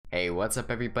Hey, what's up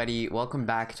everybody? Welcome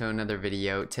back to another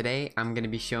video. Today I'm going to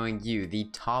be showing you the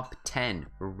top 10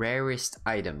 rarest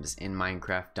items in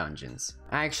Minecraft Dungeons.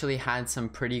 I actually had some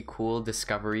pretty cool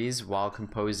discoveries while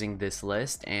composing this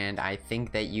list, and I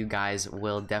think that you guys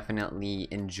will definitely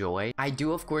enjoy. I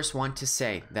do of course want to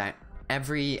say that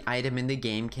every item in the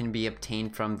game can be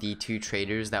obtained from the two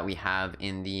traders that we have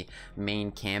in the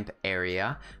main camp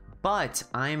area, but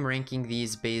I'm ranking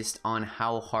these based on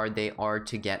how hard they are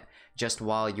to get just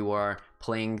while you are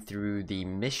playing through the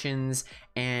missions,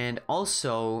 and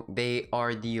also they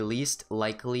are the least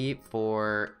likely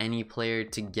for any player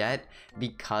to get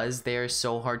because they are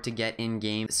so hard to get in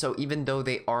game. So even though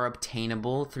they are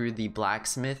obtainable through the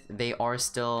blacksmith, they are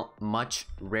still much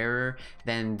rarer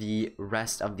than the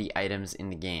rest of the items in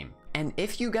the game. And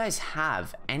if you guys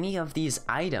have any of these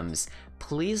items,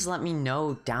 please let me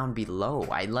know down below.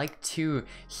 I'd like to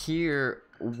hear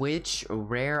which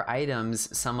rare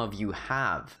items some of you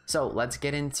have. So let's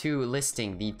get into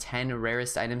listing the 10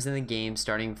 rarest items in the game,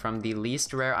 starting from the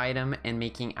least rare item and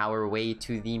making our way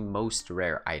to the most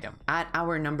rare item. At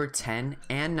our number 10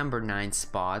 and number 9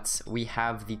 spots, we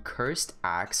have the Cursed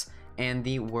Axe and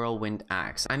the Whirlwind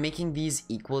Axe. I'm making these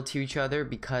equal to each other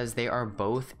because they are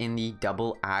both in the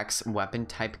double axe weapon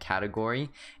type category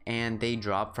and they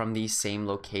drop from the same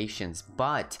locations,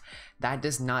 but that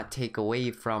does not take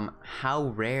away from how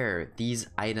rare these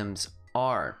items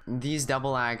are. These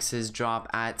double axes drop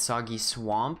at Soggy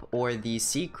Swamp or the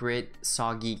secret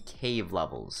Soggy Cave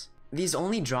levels. These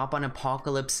only drop on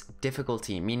Apocalypse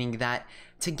difficulty, meaning that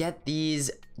to get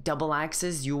these double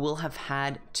axes, you will have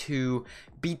had to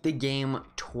beat the game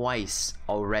twice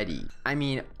already. I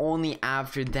mean, only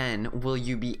after then will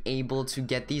you be able to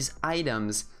get these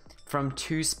items from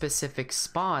two specific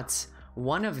spots,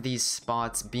 one of these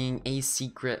spots being a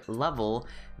secret level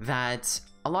that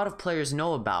a lot of players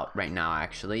know about right now,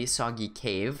 actually, Soggy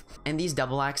Cave. And these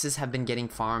double axes have been getting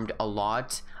farmed a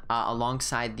lot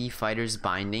alongside the Fighter's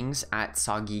Bindings at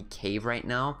Soggy Cave right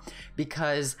now,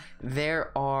 because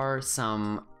there are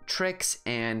some tricks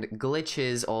and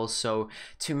glitches also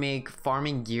to make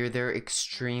farming gear there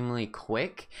extremely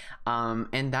quick,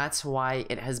 and that's why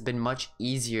it has been much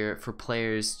easier for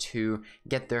players to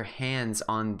get their hands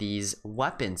on these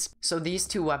weapons. So these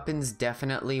two weapons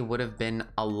definitely would have been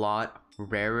a lot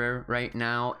rarer right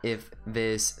now if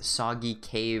this Soggy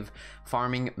Cave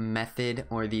farming method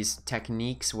or these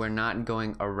techniques were not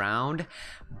going around.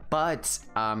 But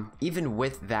even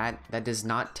with that, that does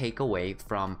not take away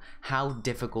from how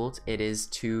difficult it is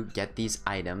to get these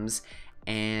items,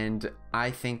 and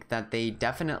I think that they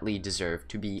definitely deserve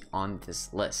to be on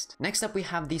this list. Next up, we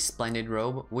have the Splendid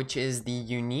Robe, which is the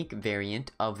unique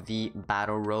variant of the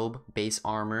Battle Robe base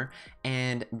armor,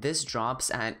 and this drops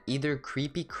at either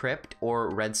Creepy Crypt or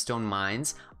Redstone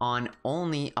Mines on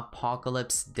only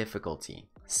Apocalypse difficulty.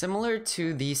 Similar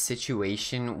to the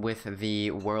situation with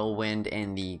the Whirlwind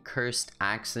and the Cursed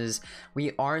Axes,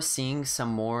 we are seeing some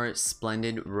more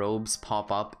Splendid Robes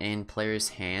pop up in players'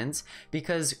 hands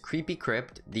because Creepy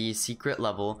Crypt, the secret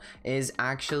level, is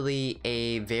actually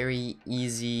a very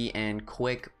easy and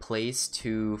quick place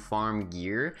to farm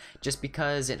gear, just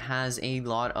because it has a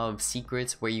lot of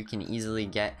secrets where you can easily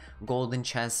get golden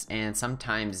chests and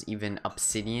sometimes even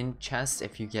obsidian chests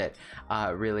if you get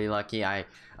really lucky.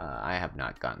 I have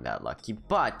not gotten that lucky,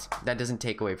 but that doesn't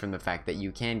take away from the fact that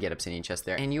you can get obsidian chests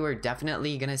there, and you are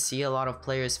definitely gonna see a lot of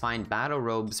players find battle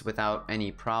robes without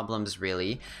any problems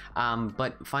really,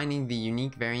 but finding the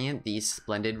unique variant, the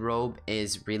Splendid Robe,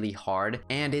 is really hard,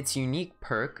 and its unique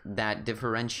perk that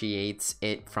differentiates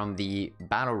it from the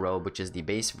Battle Robe, which is the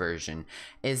base version,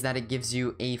 is that it gives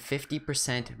you a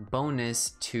 50%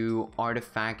 bonus to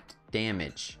artifact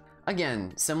damage.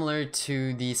 Again, similar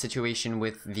to the situation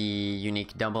with the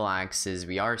unique double axes,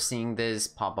 we are seeing this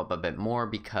pop up a bit more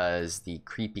because the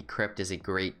Creepy Crypt is a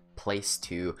great place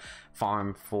to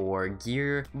farm for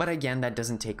gear, but again, that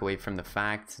doesn't take away from the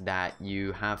fact that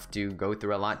you have to go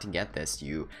through a lot to get this.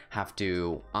 You have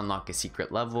to unlock a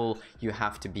secret level, you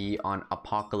have to be on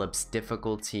Apocalypse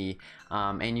difficulty,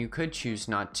 and you could choose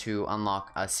not to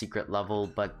unlock a secret level,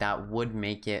 but that would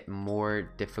make it more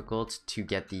difficult to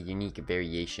get the unique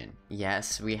variation.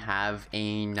 Yes, we have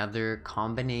another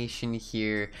combination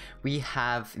here. We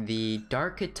have the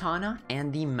Dark Katana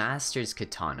and the Master's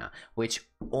Katana, which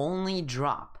only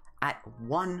drop at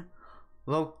one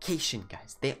location,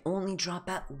 guys. They only drop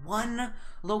at one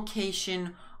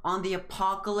location on the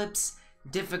Apocalypse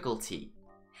difficulty.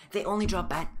 They only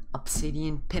drop at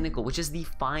Obsidian Pinnacle, which is the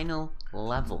final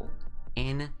level.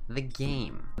 in the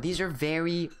game. These are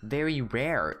very, very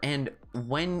rare, and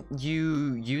when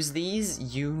you use these,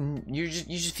 you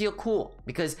just feel cool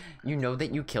because you know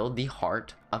that you killed the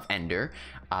Heart of Ender,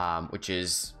 which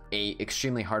is a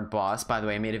extremely hard boss. By the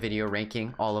way, I made a video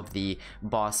ranking all of the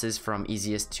bosses from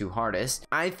easiest to hardest.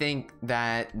 I think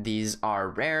that these are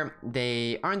rare.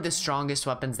 They aren't the strongest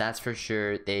weapons, that's for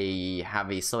sure. They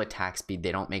have a slow attack speed.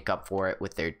 They don't make up for it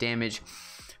with their damage,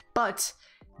 but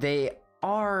they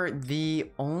are the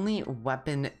only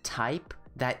weapon type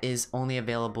that is only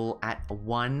available at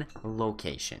one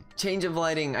location. Change of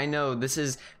lighting, I know this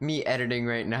is me editing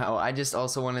right now. I just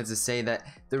also wanted to say that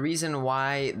the reason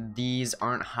why these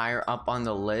aren't higher up on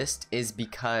the list is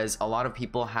because a lot of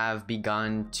people have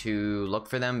begun to look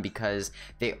for them because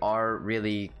they are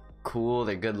really cool,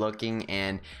 they're good looking,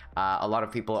 and a lot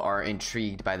of people are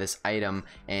intrigued by this item,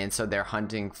 and so they're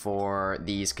hunting for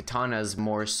these katanas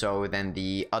more so than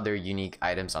the other unique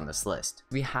items on this list.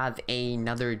 We have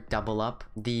another double up,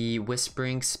 the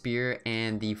Whispering Spear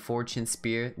and the Fortune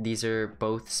Spear. These are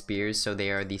both spears, so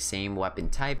they are the same weapon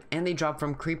type, and they drop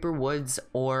from Creeper Woods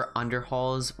or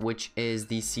Underhalls, which is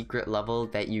the secret level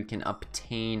that you can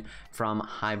obtain from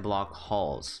high block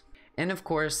halls. And of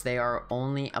course, they are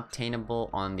only obtainable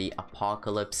on the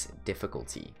Apocalypse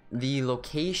difficulty. The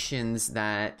locations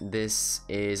that this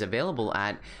is available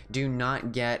at do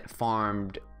not get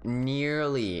farmed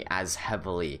nearly as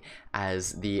heavily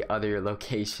as the other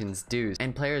locations do,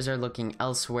 and players are looking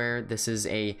elsewhere. This is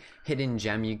a hidden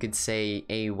gem, you could say,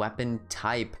 a weapon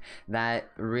type that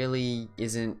really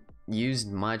isn't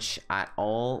used much at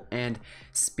all, and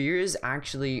spears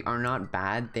actually are not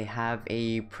bad. They have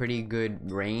a pretty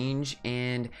good range,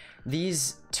 and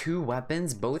these two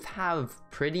weapons both have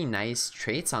pretty nice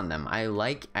traits on them. I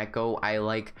like Echo, I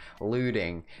like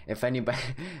looting. If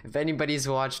anybody's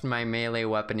watched my melee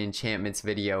weapon enchantments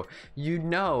video, you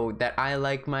know that I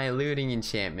like my looting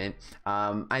enchantment.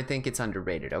 I think it's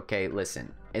underrated. Okay,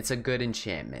 listen, it's a good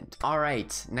enchantment. All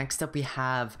right, next up we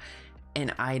have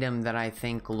an item that I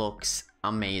think looks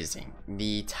amazing,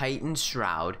 the Titan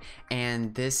Shroud,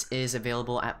 and this is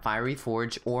available at Fiery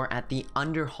Forge or at the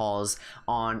Underhalls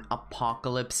on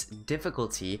Apocalypse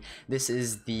difficulty. This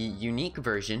is the unique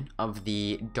version of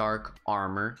the Dark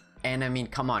Armor, and I mean,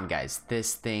 come on guys,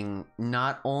 this thing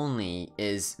not only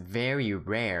is very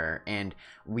rare, and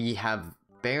we have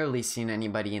barely seen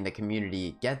anybody in the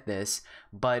community get this,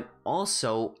 but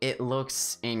also it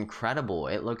looks incredible.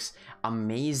 It looks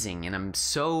amazing, and I'm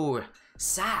so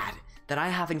sad that I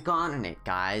haven't gotten it,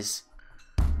 guys.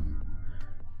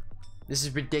 This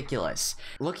is ridiculous.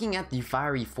 Looking at the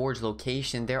Fiery Forge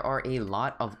location, there are a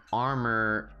lot of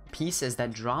armor pieces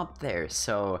that drop there,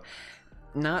 so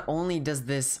not only does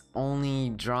this only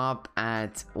drop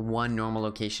at one normal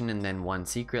location and then one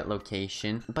secret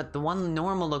location, but the one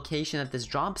normal location that this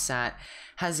drops at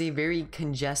has a very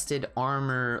congested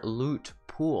armor loot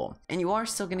pool, and you are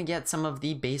still going to get some of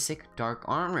the basic dark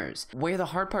armors. Where the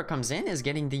hard part comes in is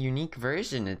getting the unique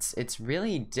version. It's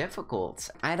really difficult.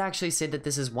 I'd actually say that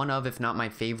this is one of, if not my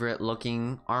favorite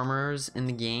looking armors in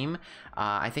the game.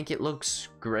 I think it looks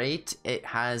great. It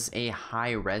has a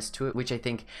high res to it, which I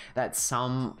think that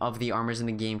some of the armors in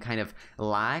the game kind of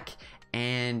lack,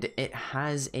 and it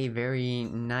has a very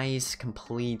nice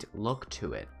complete look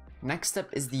to it. Next up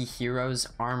is the Hero's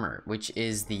Armor, which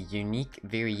is the unique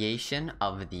variation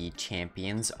of the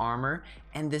Champion's Armor,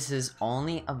 and this is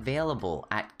only available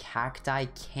at Cacti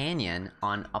Canyon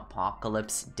on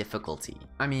Apocalypse difficulty.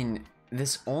 I mean,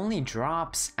 this only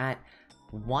drops at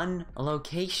one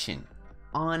location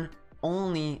on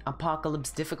only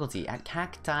Apocalypse difficulty at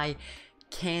Cacti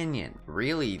Canyon.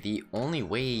 Really, the only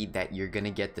way that you're gonna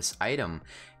get this item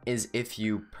is if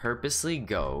you purposely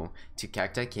go to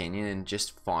Cacti Canyon and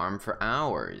just farm for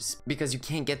hours, because you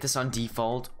can't get this on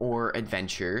default or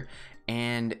adventure,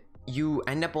 and you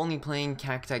end up only playing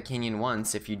Cacti Canyon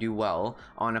once if you do well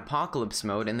on Apocalypse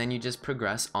mode, and then you just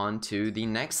progress on to the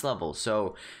next level.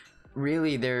 So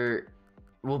really, there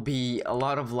will be a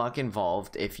lot of luck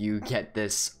involved if you get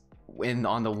this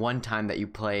on the one time that you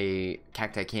play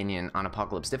Cacti Canyon on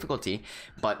Apocalypse difficulty,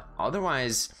 but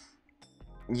otherwise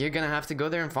you're gonna have to go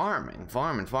there and farm and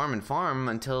farm and farm and farm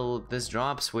until this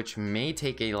drops, which may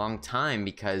take a long time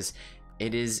because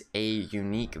it is a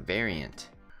unique variant.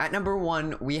 At number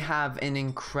 1, we have an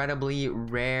incredibly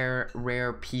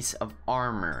rare piece of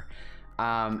armor.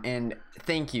 And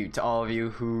thank you to all of you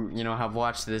who, have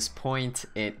watched this point.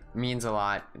 It means a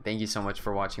lot. Thank you so much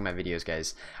for watching my videos,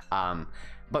 guys.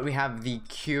 But we have the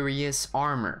Curious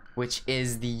Armour, which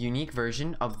is the unique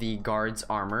version of the Guard's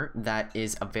Armor that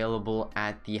is available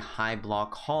at the high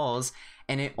block halls,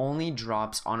 and it only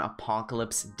drops on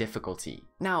Apocalypse difficulty.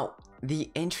 Now,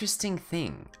 the interesting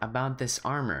thing about this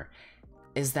armor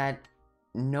is that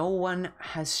no one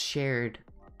has shared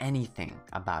anything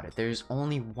about it. There's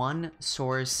only one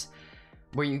source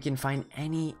where you can find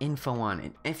any info on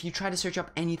it. If you try to search up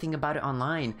anything about it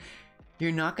online,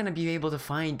 you're not going to be able to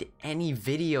find any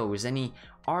videos, any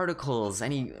articles,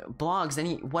 any blogs,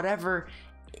 any whatever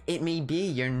it may be.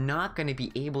 You're not going to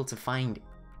be able to find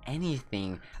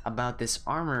anything about this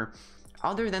armor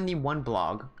other than the one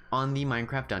blog on the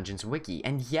Minecraft Dungeons wiki.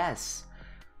 And yes,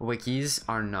 wikis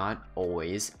are not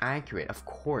always accurate, of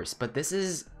course, but this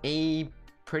is a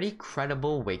pretty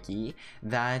credible wiki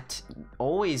that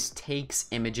always takes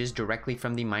images directly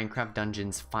from the Minecraft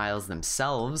Dungeons files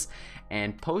themselves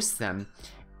and posts them,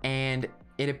 and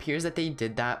it appears that they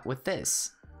did that with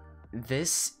this.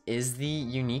 This is the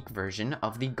unique version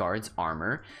of the Guard's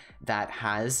Armor that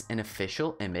has an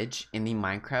official image in the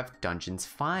Minecraft Dungeons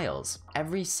files.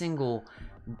 Every single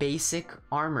basic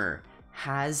armor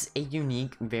has a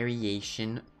unique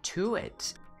variation to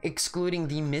it, excluding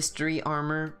the mystery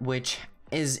armor, which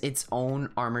is its own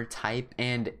armor type,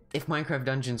 and if Minecraft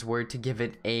Dungeons were to give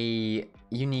it a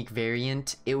unique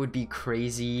variant, it would be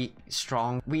crazy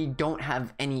strong. We don't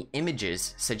have any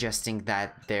images suggesting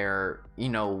that there,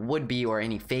 would be, or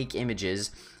any fake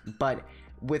images, but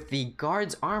with the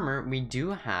Guard's Armor, we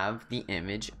do have the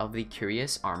image of the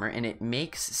Curious Armor, and it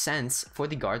makes sense for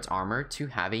the Guard's Armor to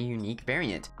have a unique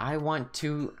variant. I want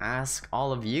to ask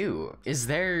all of you, is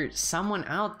there someone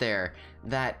out there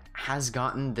that has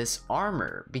gotten this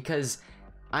armor? Because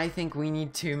I think we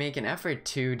need to make an effort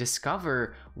to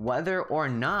discover whether or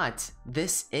not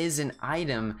this is an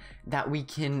item that we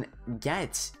can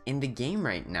get in the game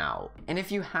right now. And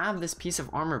if you have this piece of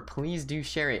armor, please do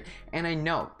share it. And I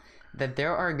know that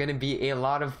there are going to be a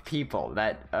lot of people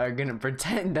that are going to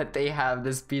pretend that they have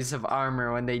this piece of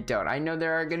armor when they don't. I know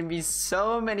there are going to be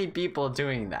so many people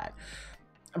doing that.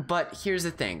 But here's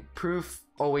the thing, proof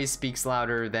always speaks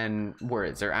louder than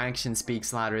words, or action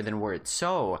speaks louder than words.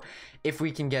 So if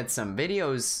we can get some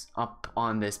videos up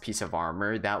on this piece of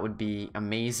armor, that would be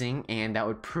amazing, and that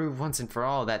would prove once and for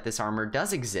all that this armor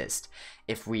does exist.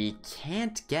 If we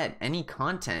can't get any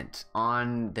content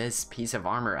on this piece of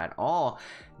armor at all,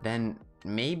 then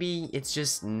maybe it's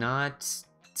just not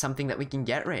something that we can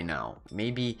get right now.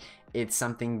 Maybe it's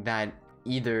something that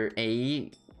either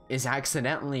A, is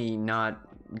accidentally not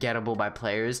gettable by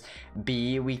players,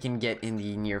 B, we can get in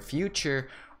the near future,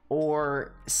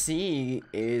 or C,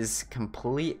 is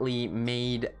completely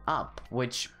made up,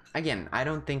 which again, I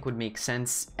don't think would make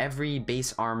sense. Every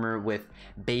base armor with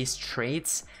base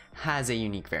traits has a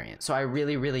unique variant. So I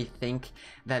really think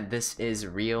that this is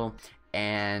real,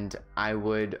 and I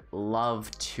would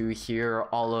love to hear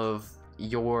all of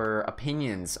your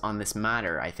opinions on this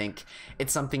matter. I think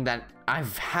it's something that I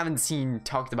haven't seen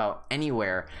talked about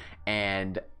anywhere,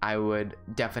 and I would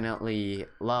definitely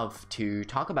love to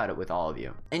talk about it with all of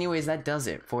you. Anyways, that does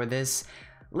it for this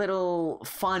little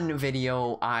fun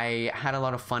video. I had a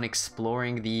lot of fun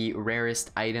exploring the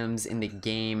rarest items in the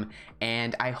game,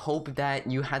 and I hope that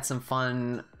you had some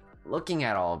fun looking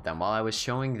at all of them while I was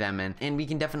showing them, and we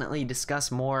can definitely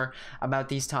discuss more about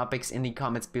these topics in the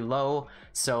comments below.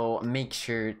 So make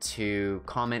sure to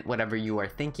comment whatever you are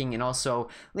thinking, and also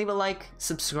leave a like,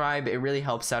 subscribe. It really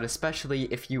helps out, especially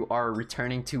if you are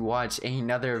returning to watch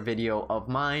another video of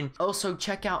mine. Also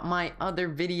check out my other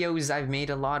videos. I've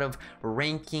made a lot of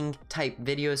ranking type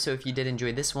videos, so if you did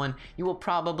enjoy this one, you will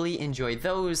probably enjoy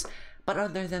those. But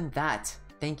other than that,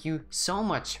 thank you so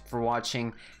much for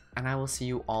watching, and I will see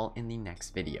you all in the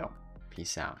next video.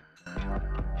 Peace out.